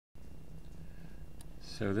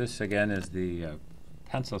So this again is the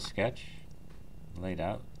pencil sketch laid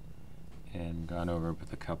out and gone over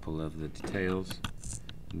with a couple of the details.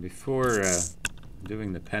 And before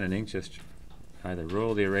doing the pen and ink, just either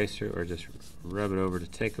roll the eraser or just rub it over to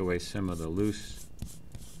take away some of the loose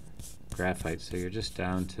graphite. So you're just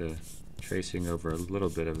down to tracing over a little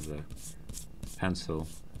bit of the pencil,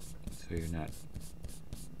 so you're not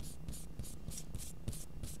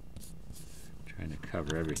trying to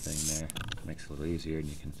cover everything there. It makes it a little easier, and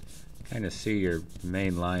you can kind of see your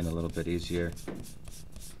main line a little bit easier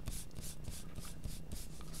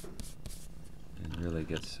and really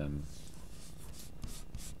get some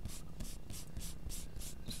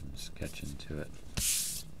sketching to it.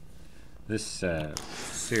 This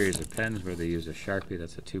series of pens where they use a Sharpie,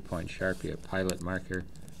 that's a 2-point Sharpie, a Pilot marker,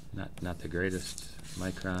 not the greatest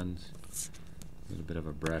microns, a little bit of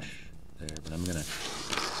a brush there, but I'm going to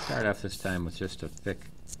start off this time with just a thick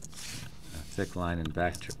line and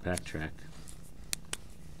backtrack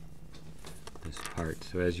this part.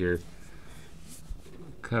 So as you're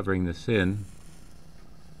covering this in,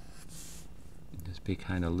 just be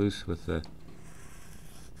kind of loose with the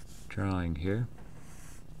drawing here,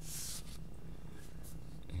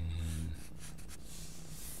 and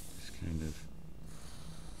just kind of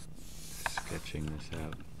sketching this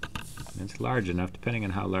out. And it's large enough, depending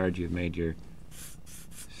on how large you've made your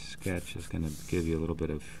sketch, is going to give you a little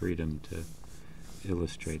bit of freedom to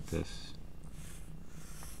illustrate this.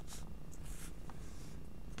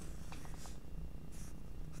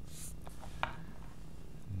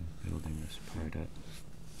 Building this part up.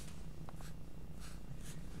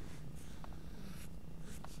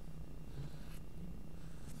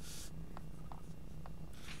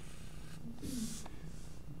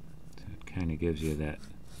 So it kind of gives you that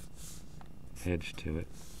edge to it.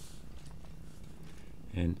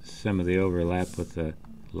 And some of the overlap with the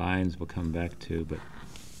lines will come back to, but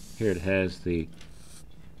here it has the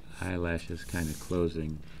eyelashes kind of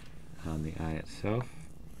closing on the eye itself.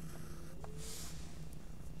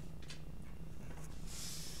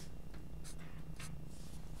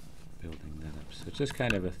 Building that up. So it's just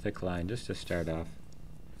kind of a thick line just to start off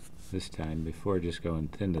this time, before just going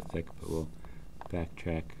thin to thick, but we'll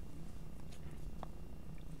backtrack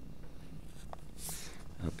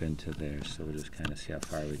up into there, so we'll just kind of see how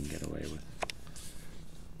far we can get away with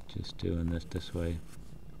just doing this way.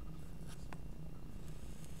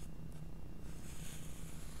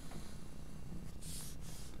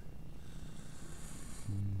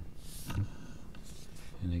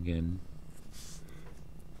 And again,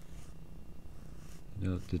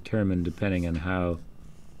 you'll determine, depending on how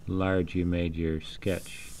large you made your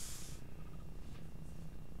sketch,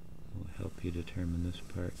 will help you determine this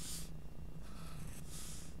part.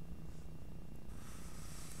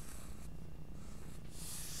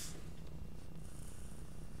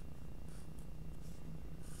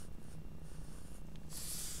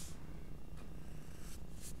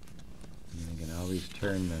 Always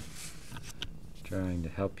turn the drawing to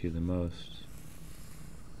help you the most.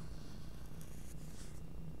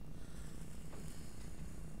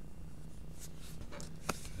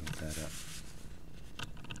 Build that up.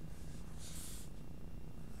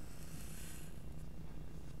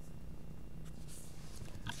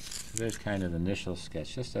 So there's kind of the initial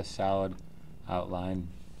sketch, just a solid outline,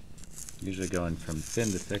 usually going from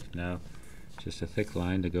thin to thick. Now just a thick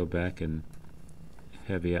line to go back and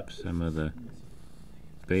heavy up some of the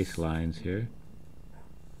base lines here.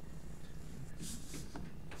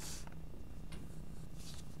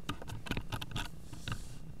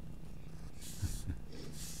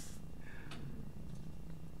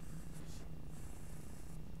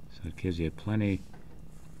 So it gives you plenty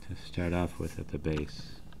to start off with at the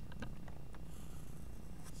base.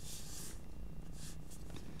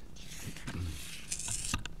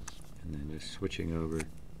 And then just switching over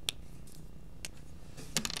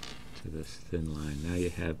to this thin line. Now you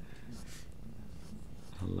have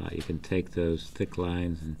a lot. You can take those thick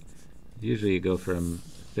lines, and usually you go from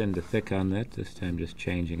thin to thick on that. This time just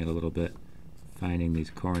changing it a little bit, finding these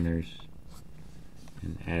corners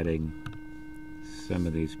and adding some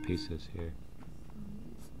of these pieces here.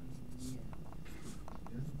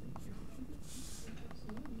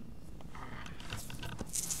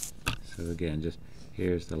 So again, just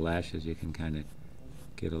here's the lashes. You can kind of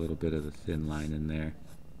get a little bit of the thin line in there.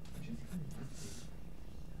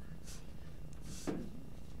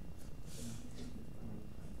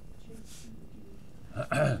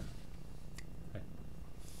 Right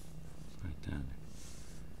down there.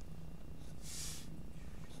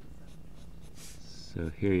 So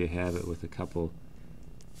here you have it with a couple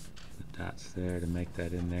of dots there to make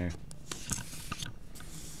that in there.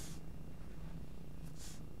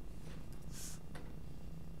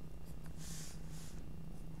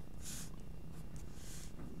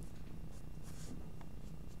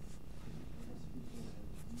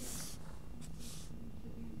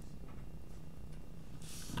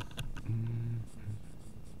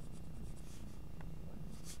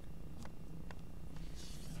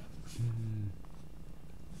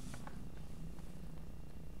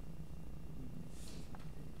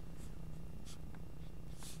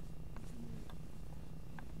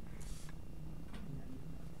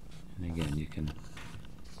 can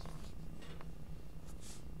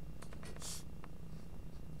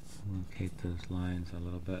locate those lines a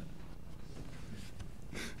little bit.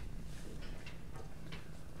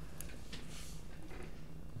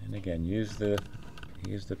 And again, use the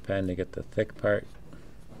pen to get the thick part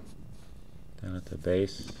down at the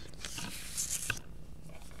base.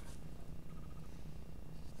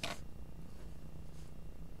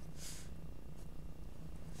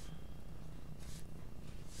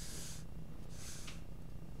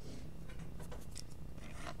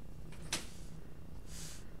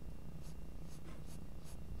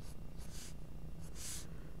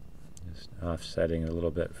 Just offsetting a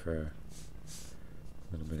little bit for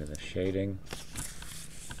a little bit of the shading.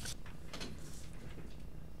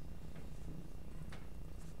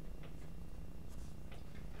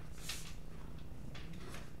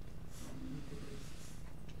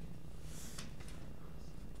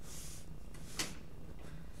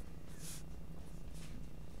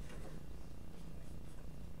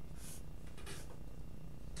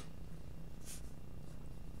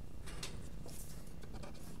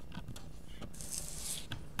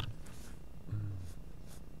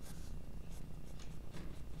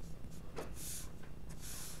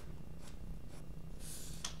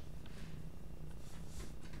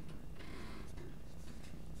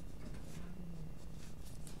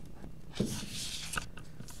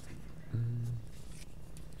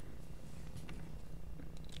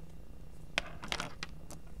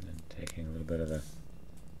 And taking a little bit of the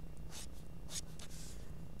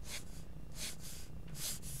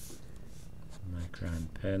micron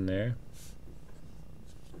pen there.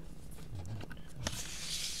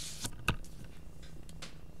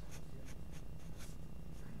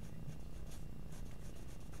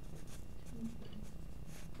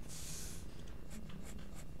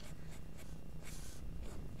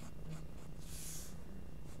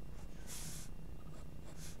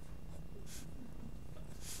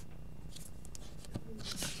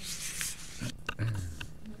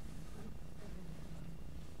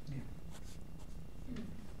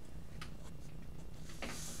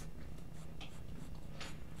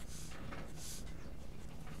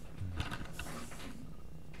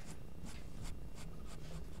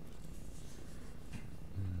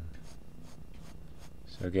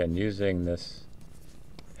 So again, using this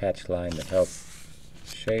hatch line to help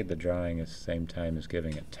shade the drawing at the same time as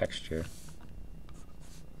giving it texture.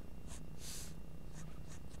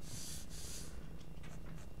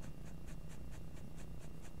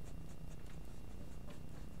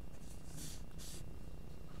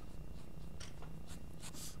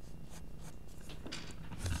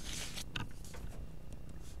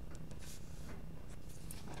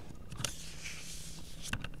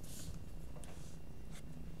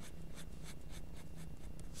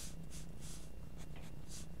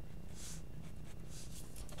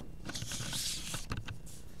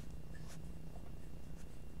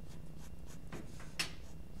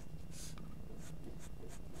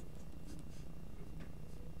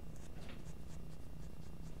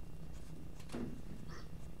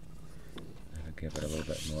 Give it a little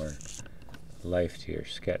bit more life to your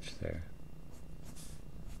sketch there.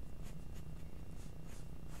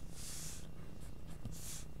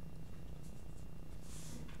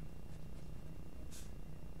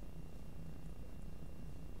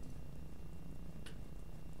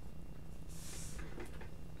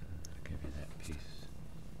 I'll give you that piece.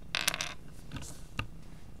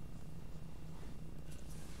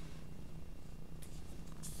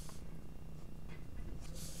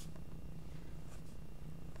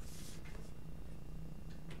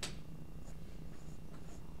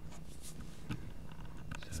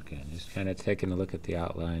 Again, just kind of taking a look at the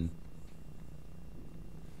outline,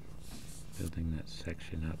 building that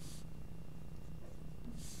section up.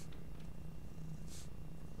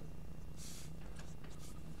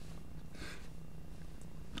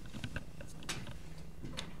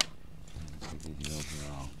 And give you the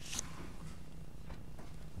overall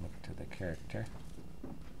look to the character.